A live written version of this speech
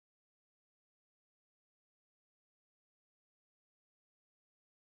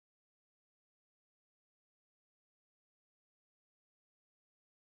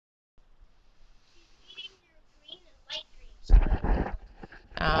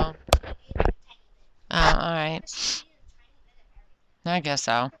alright. I guess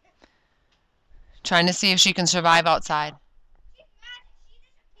so. Trying to see if she can survive outside.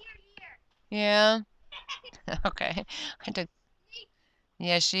 Yeah. Okay. I did.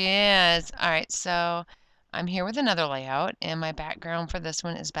 Yeah, she is. Alright, so I'm here with another layout, and my background for this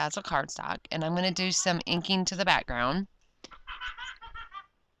one is Basil cardstock, and I'm going to do some inking to the background.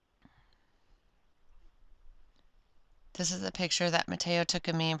 This is a picture that Mateo took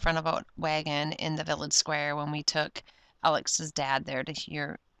of me in front of a wagon in the village square when we took Alex's dad there to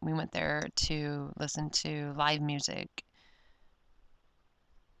hear. We went there to listen to live music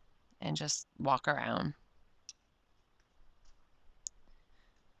and just walk around.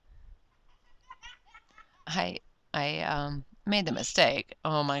 I made the mistake.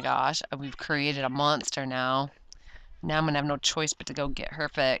 Oh my gosh, we've created a monster now. Now I'm gonna have no choice but to go get her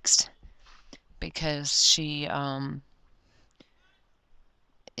fixed because she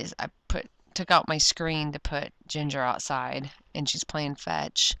took out my screen to put Ginger outside and she's playing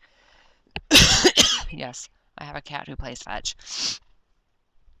fetch. Yes, I have a cat who plays fetch.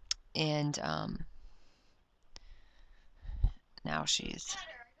 And now she's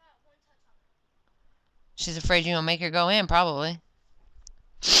afraid you're gonna make her go in, probably.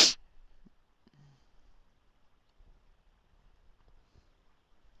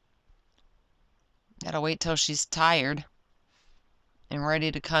 Gotta wait till she's tired and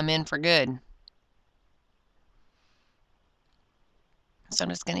ready to come in for good. So I'm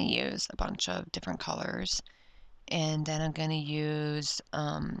just going to use a bunch of different colors, and then I'm going to use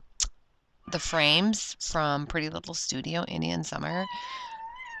the frames from Pretty Little Studio, Indian Summer.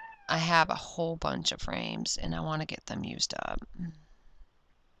 I have a whole bunch of frames, and I want to get them used up.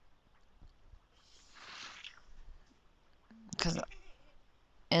 Because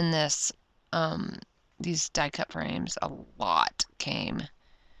in this, these die-cut frames, a lot came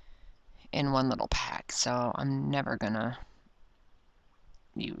in one little pack, so I'm never going to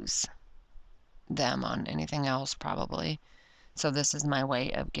use them on anything else probably. So this is my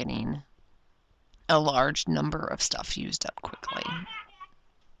way of getting a large number of stuff used up quickly.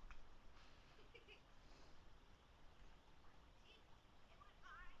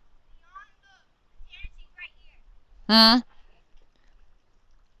 Hmm?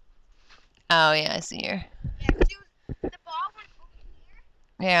 Oh yeah, I see her.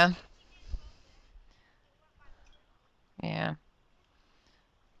 Yeah. Yeah.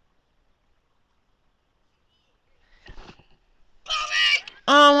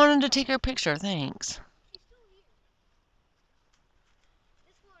 Oh, I wanted to take her picture, thanks.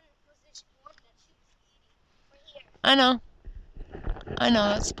 I know. I know,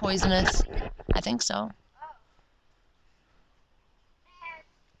 that's poisonous. I think so.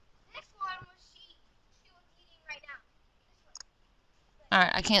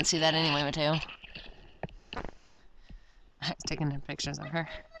 Alright, I can't see that anyway, Mateo. I was taking pictures of her.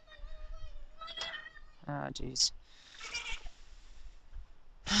 Oh, jeez.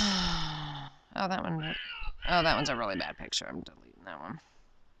 Oh, that one. Oh, that one's a really bad picture. I'm deleting that one.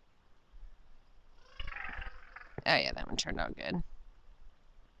 Oh, yeah, that one turned out good.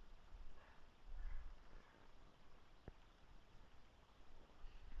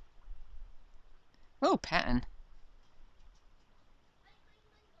 Oh, Patton.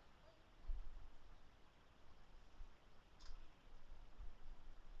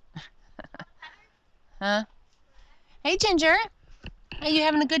 Huh? Hey, Ginger. Are you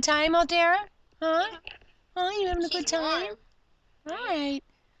having a good time out there? Huh? Huh? You having a good time? All right.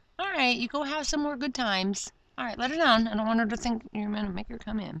 All right. You go have some more good times. All right. Let her down. I don't want her to think you're going to make her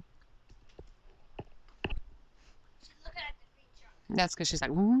come in. That's because she's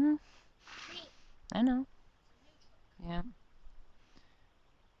like, ooh. I know. Yeah.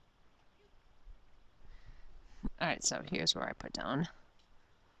 All right. So here's where I put down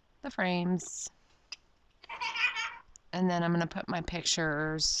the frames. And then I'm going to put my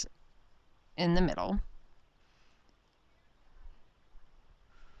pictures in the middle.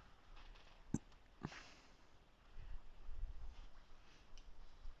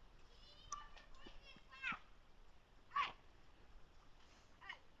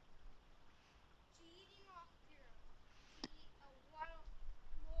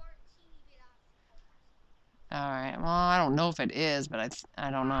 All right. Well, I don't know if it is, but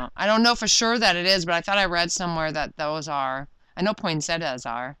I don't know. I don't know for sure that it is, but I thought I read somewhere that those are. I know poinsettias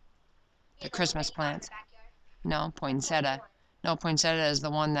are the Christmas plants. No, poinsettia. No, poinsettia is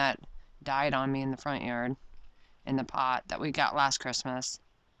the one that died on me in the front yard in the pot that we got last Christmas.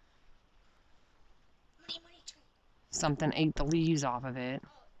 Something ate the leaves off of it.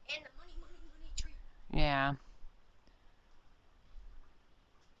 Yeah.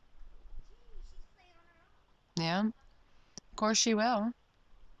 course she will.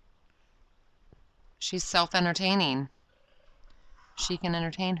 She's self-entertaining. She can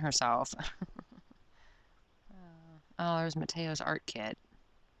entertain herself. Oh, there's Mateo's art kit.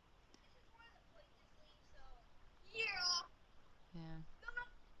 Yeah.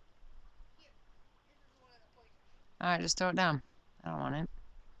 Alright, just throw it down. I don't want it.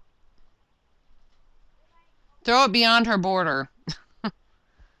 Throw it beyond her border.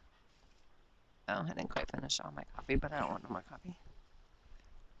 Oh, I didn't quite finish all my coffee, but I don't want no more coffee.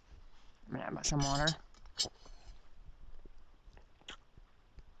 I'm gonna add some water.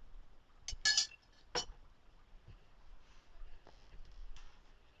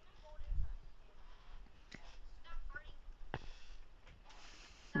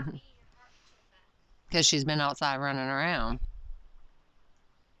 Because she's been outside running around.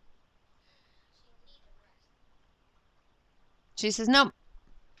 She says, nope.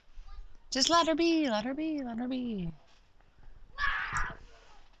 Just let her be, let her be, let her be.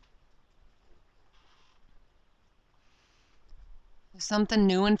 There's something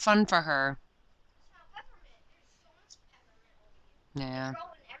new and fun for her. Yeah.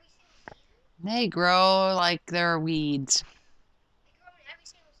 They grow like they're weeds.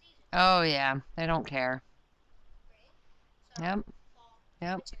 Oh, yeah. They don't care. Yep.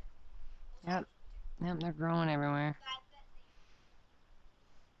 Yep. Yep. Yep. They're growing everywhere.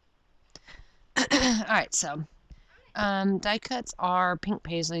 Alright, so die cuts are Pink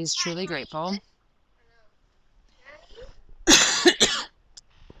Paisley's Truly Grateful.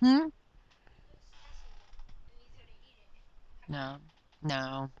 Hmm? No.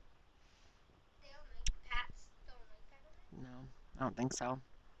 No. No. I don't think so.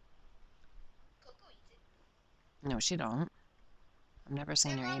 No, she don't. I've never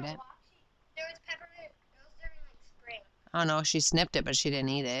seen her eat it. There was peppermint. It was during like spring. Oh no, she snipped it, but she didn't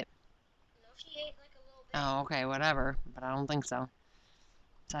eat it. No, she ate like a little bit. Oh, okay, whatever. But I don't think so.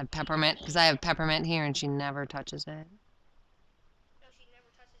 So I have peppermint, because I have peppermint here, and she never touches it. No, she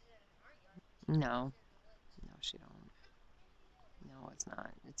never touches it in our yard. No. No, she don't. No, it's not.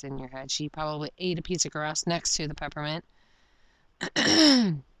 It's in your head. She probably ate a piece of grass next to the peppermint.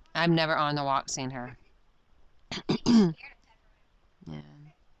 I've never on the walk seen her. Yeah.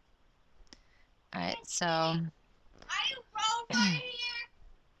 Alright, so Are you right here?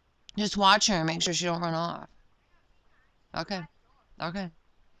 just watch her and make sure she don't run off. Okay. Okay.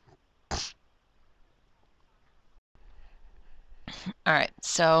 Alright,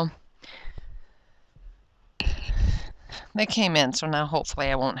 so they came in, so now hopefully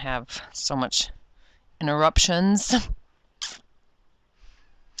I won't have so much interruptions.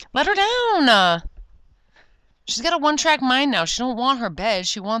 Let her down! She's got a one-track mind now. She don't want her bed.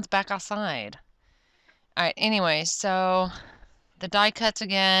 She wants back outside. Alright, anyway, so the die cuts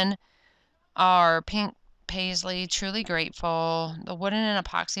again are Pink Paisley Truly Grateful. The wooden and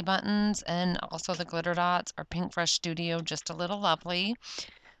epoxy buttons and also the glitter dots are Pink Fresh Studio Just a Little Lovely.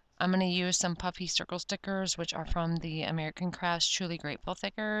 I'm going to use some puffy circle stickers, which are from the American Crafts Truly Grateful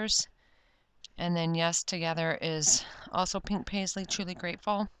stickers. And then Yes Together is also Pink Paisley Truly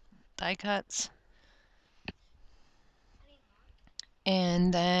Grateful die cuts.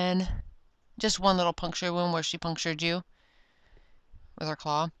 And then just one little puncture wound where she punctured you with her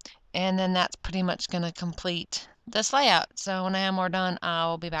claw. And then that's pretty much going to complete this layout. So when I have more done,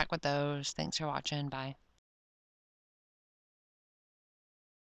 I'll be back with those. Thanks for watching. Bye.